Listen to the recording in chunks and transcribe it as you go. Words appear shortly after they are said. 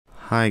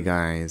Hi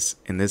guys,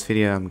 in this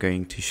video I'm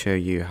going to show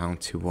you how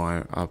to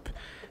wire up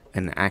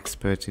an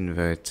Axpert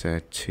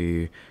inverter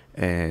to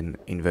an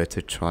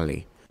inverter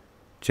trolley.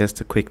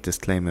 Just a quick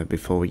disclaimer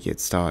before we get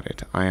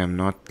started. I am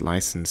not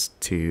licensed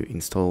to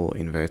install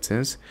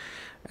inverters,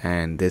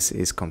 and this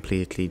is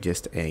completely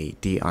just a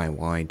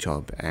DIY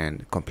job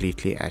and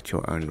completely at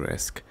your own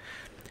risk.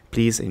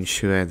 Please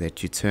ensure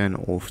that you turn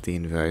off the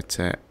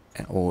inverter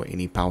or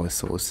any power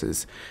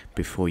sources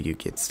before you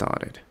get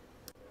started.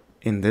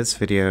 In this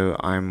video,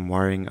 I'm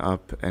wiring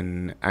up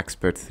an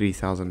Axpert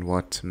 3000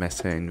 watt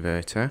Mecer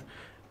inverter,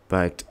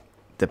 but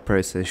the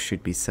process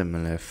should be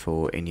similar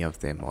for any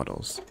of their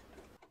models.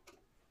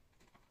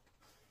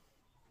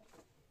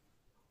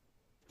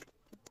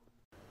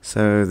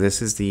 So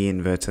this is the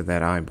inverter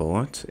that I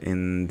bought.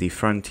 In the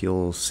front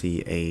you'll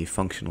see a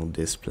functional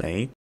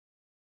display,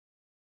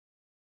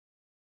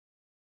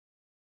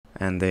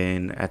 and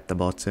then at the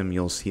bottom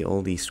you'll see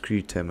all these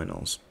screw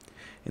terminals.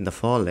 In the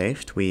far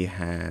left we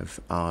have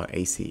our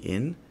AC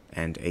in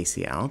and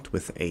AC out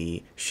with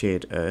a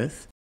shared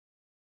earth.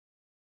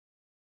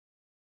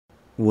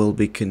 We'll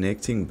be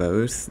connecting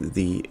both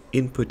the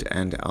input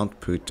and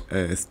output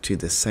earth to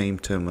the same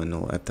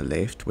terminal at the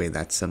left where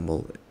that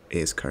symbol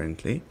is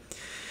currently.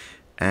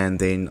 And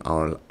then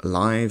our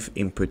live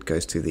input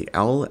goes to the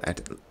L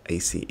at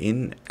AC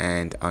in,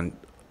 and our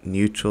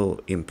neutral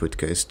input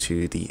goes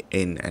to the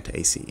N at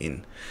AC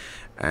in.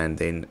 And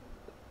then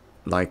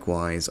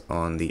likewise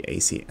on the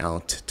AC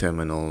out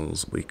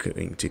terminals, we're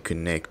going to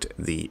connect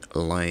the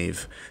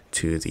live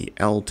to the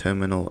L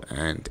terminal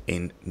and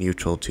N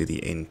neutral to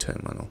the N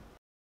terminal.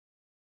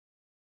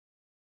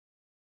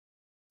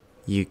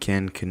 You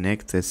can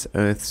connect this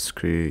earth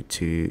screw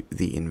to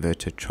the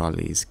inverter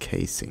trolley's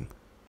casing.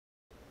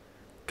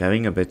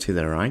 Going a bit to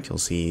the right, you'll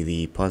see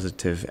the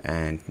positive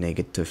and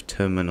negative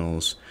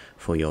terminals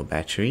for your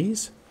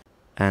batteries.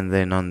 And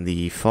then on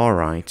the far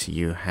right,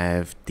 you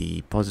have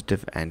the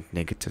positive and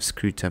negative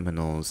screw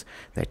terminals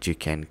that you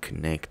can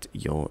connect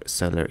your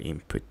solar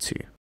input to.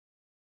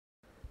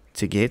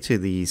 To get to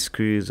the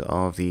screws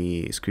of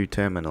the screw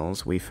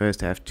terminals, we first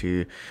have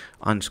to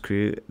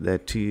unscrew the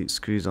two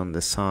screws on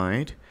the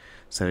side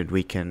so that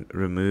we can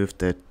remove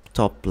the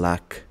top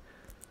black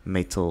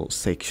metal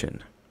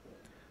section.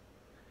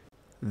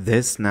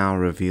 This now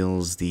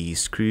reveals the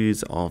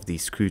screws of the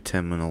screw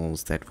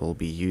terminals that we'll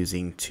be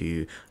using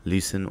to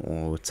loosen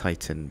or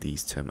tighten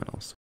these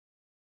terminals.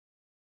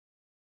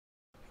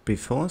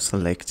 Before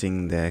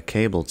selecting the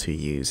cable to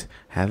use,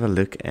 have a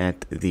look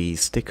at the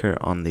sticker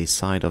on the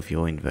side of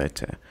your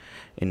inverter.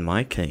 In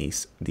my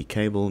case, the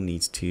cable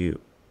needs to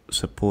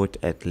support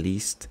at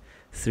least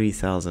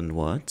 3000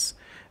 watts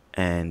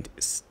and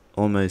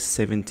almost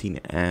 17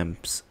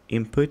 amps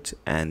input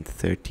and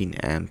 13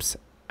 amps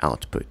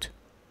output.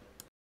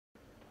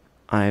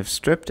 I've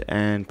stripped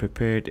and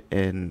prepared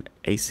an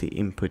AC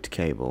input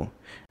cable.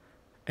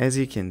 As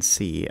you can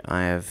see,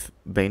 I have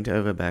bent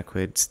over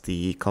backwards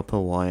the copper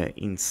wire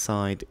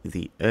inside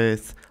the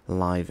earth,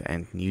 live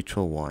and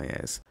neutral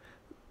wires.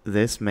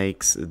 This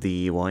makes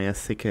the wire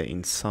thicker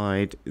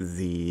inside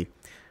the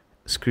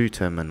screw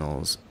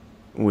terminals,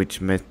 which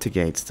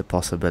mitigates the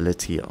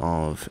possibility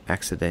of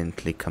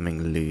accidentally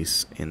coming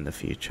loose in the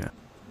future.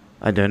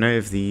 I don't know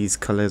if these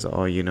colors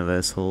are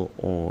universal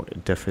or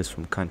differs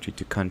from country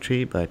to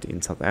country, but in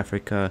South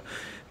Africa,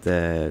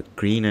 the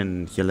green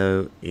and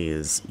yellow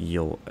is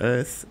your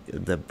earth,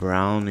 the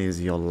brown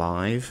is your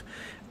live,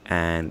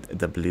 and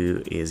the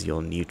blue is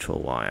your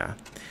neutral wire.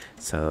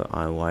 So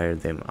I wired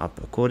them up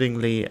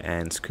accordingly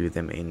and screw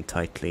them in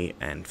tightly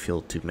and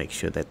feel to make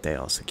sure that they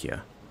are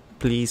secure.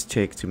 Please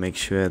check to make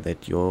sure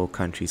that your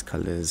country's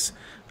colors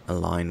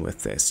align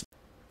with this.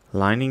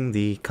 Lining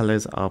the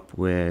colors up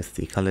with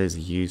the colors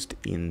used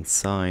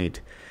inside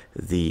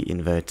the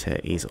inverter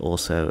is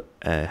also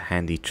a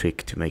handy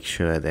trick to make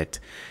sure that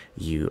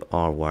you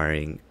are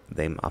wiring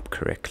them up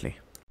correctly.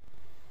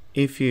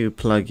 If you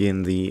plug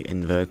in the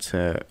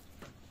inverter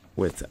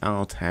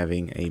without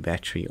having a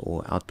battery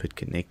or output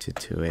connected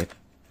to it,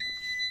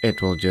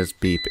 it will just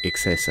beep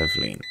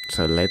excessively.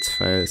 So let's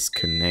first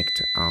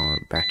connect our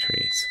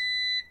batteries.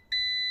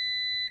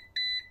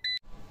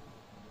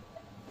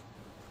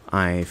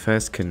 I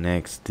first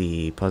connect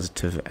the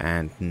positive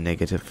and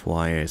negative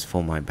wires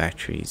for my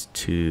batteries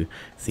to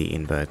the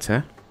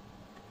inverter.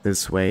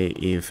 This way,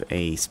 if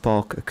a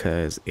spark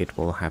occurs, it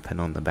will happen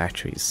on the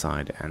battery's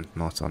side and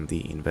not on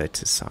the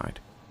inverter's side.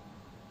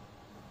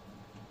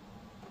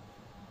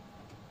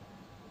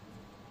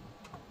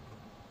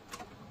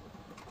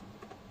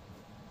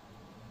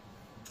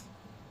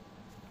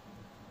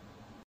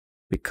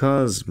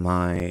 Because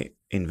my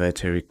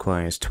inverter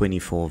requires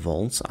 24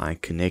 volts, I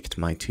connect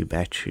my two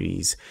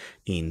batteries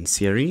in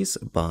series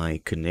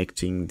by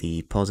connecting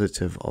the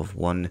positive of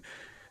one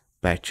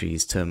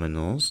battery's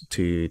terminals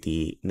to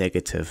the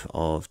negative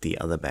of the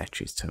other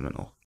battery's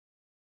terminal.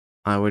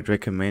 I would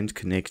recommend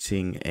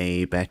connecting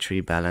a battery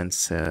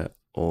balancer,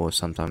 or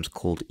sometimes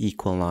called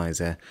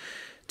equalizer,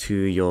 to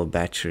your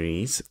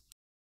batteries.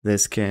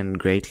 This can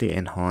greatly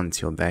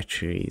enhance your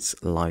battery's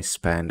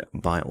lifespan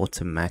by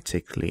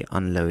automatically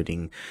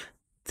unloading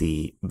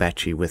the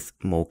battery with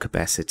more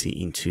capacity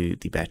into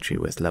the battery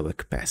with lower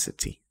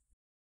capacity.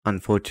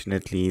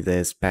 Unfortunately,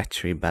 this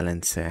battery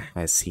balancer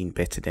has seen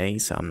better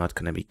days, so I'm not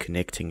going to be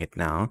connecting it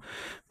now,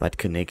 but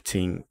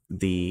connecting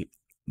the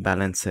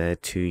balancer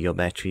to your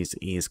batteries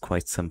is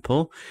quite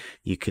simple.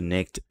 You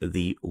connect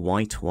the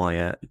white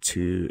wire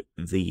to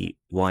the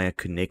wire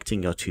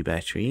connecting your two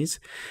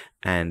batteries,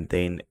 and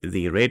then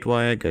the red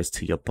wire goes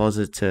to your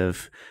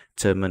positive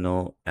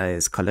terminal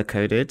as color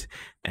coded,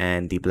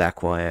 and the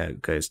black wire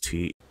goes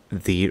to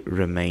the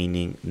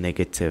remaining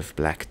negative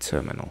black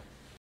terminal.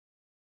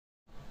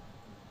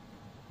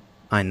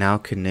 I now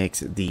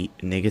connect the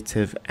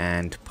negative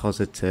and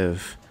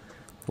positive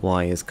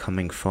wires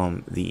coming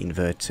from the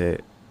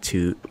inverter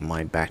to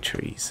my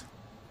batteries.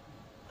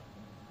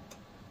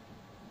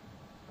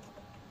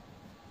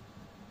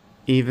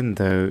 Even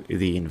though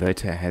the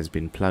inverter has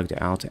been plugged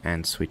out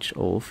and switched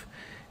off,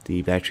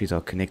 the batteries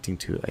are connecting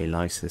to a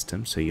live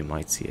system, so you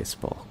might see a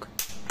spark.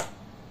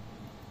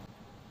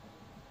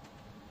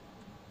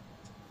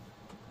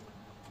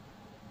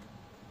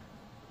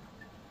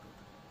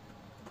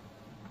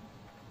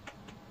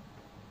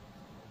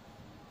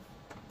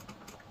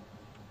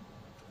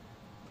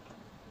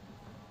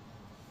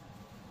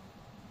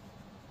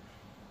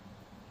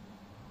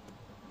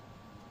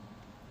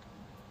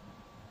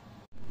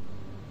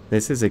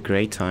 This is a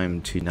great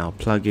time to now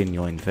plug in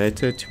your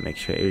inverter to make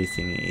sure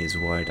everything is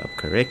wired up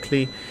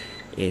correctly.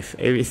 If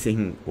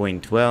everything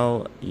went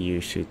well, you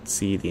should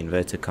see the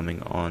inverter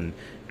coming on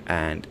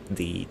and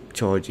the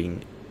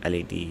charging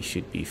LED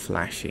should be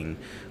flashing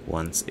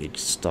once it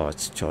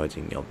starts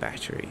charging your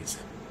batteries.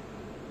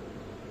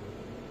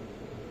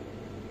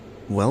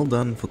 Well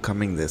done for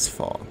coming this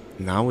far.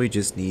 Now we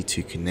just need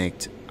to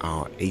connect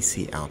our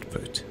AC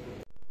output.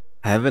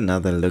 Have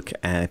another look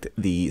at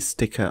the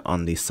sticker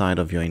on the side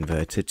of your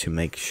inverter to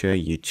make sure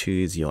you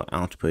choose your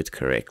output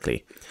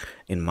correctly.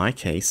 In my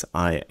case,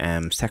 I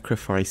am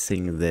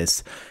sacrificing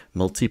this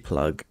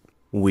multi-plug,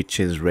 which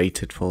is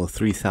rated for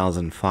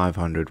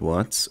 3500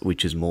 watts,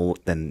 which is more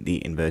than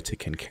the inverter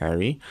can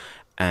carry.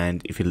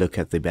 And if you look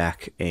at the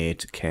back,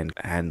 it can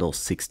handle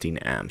 16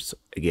 amps,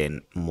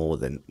 again, more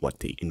than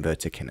what the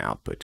inverter can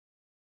output.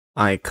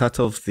 I cut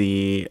off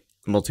the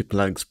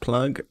multi-plug's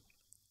plug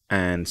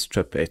and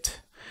strip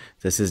it.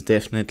 This is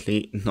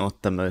definitely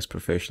not the most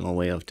professional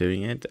way of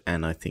doing it,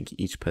 and I think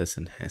each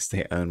person has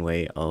their own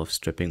way of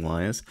stripping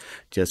wires.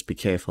 Just be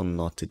careful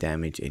not to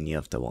damage any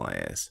of the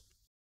wires.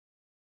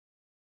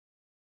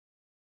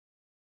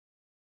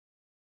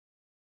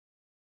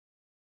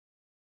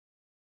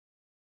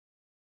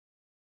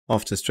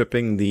 After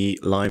stripping the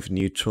live,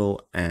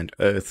 neutral and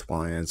earth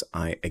wires,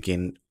 I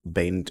again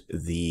bend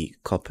the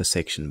copper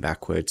section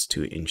backwards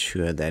to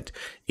ensure that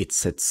it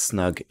sits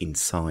snug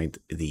inside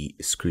the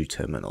screw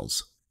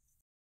terminals.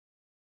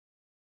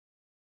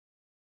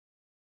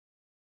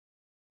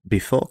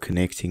 Before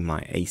connecting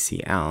my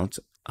AC out,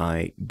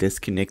 I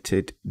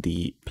disconnected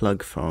the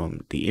plug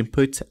from the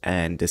input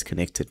and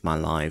disconnected my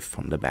live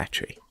from the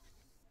battery.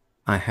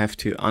 I have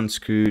to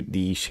unscrew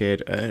the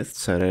shared earth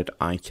so that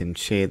I can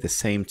share the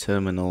same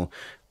terminal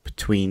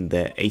between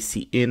the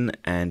AC in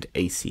and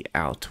AC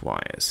out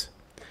wires.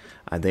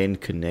 I then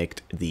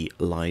connect the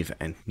live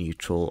and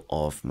neutral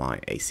of my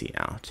AC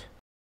out.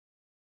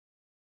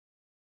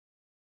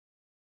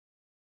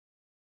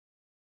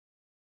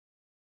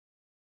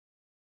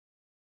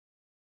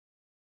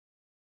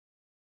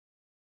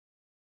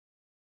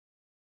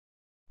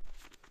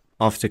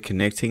 After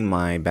connecting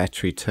my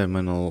battery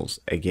terminals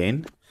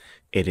again,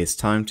 it is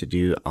time to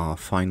do our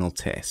final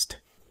test.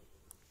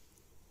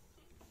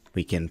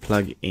 We can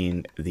plug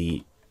in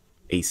the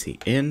AC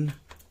in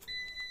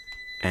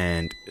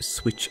and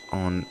switch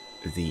on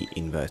the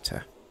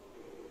inverter.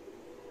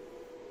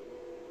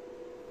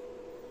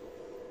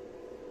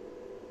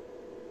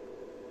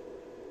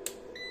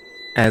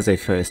 As a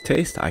first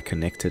test, I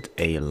connected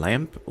a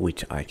lamp,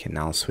 which I can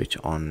now switch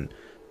on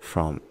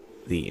from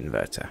the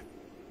inverter.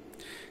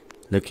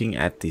 Looking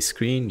at the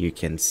screen, you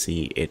can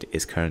see it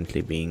is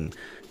currently being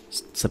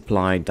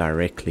supplied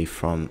directly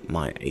from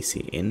my AC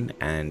in,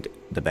 and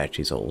the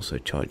batteries are also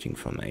charging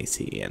from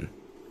AC in.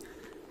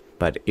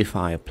 But if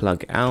I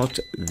plug out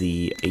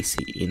the AC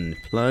in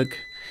plug,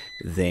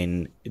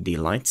 then the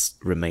lights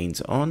remains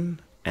on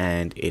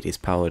and it is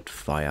powered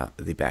via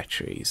the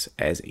batteries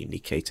as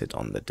indicated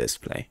on the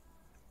display.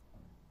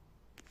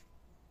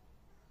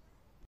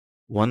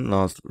 One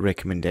last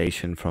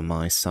recommendation from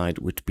my side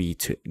would be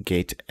to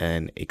get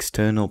an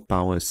external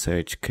power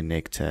surge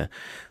connector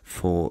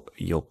for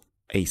your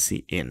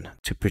AC in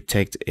to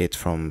protect it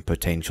from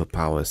potential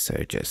power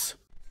surges.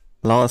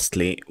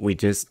 Lastly, we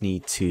just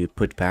need to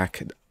put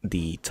back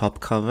the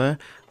top cover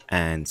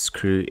and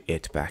screw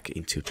it back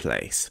into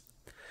place.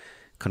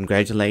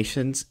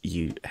 Congratulations,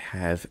 you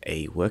have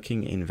a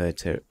working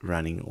inverter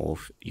running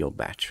off your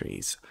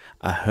batteries.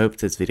 I hope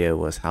this video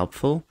was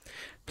helpful.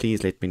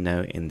 Please let me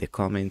know in the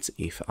comments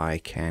if I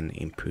can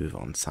improve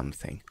on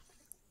something.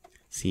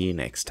 See you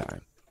next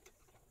time.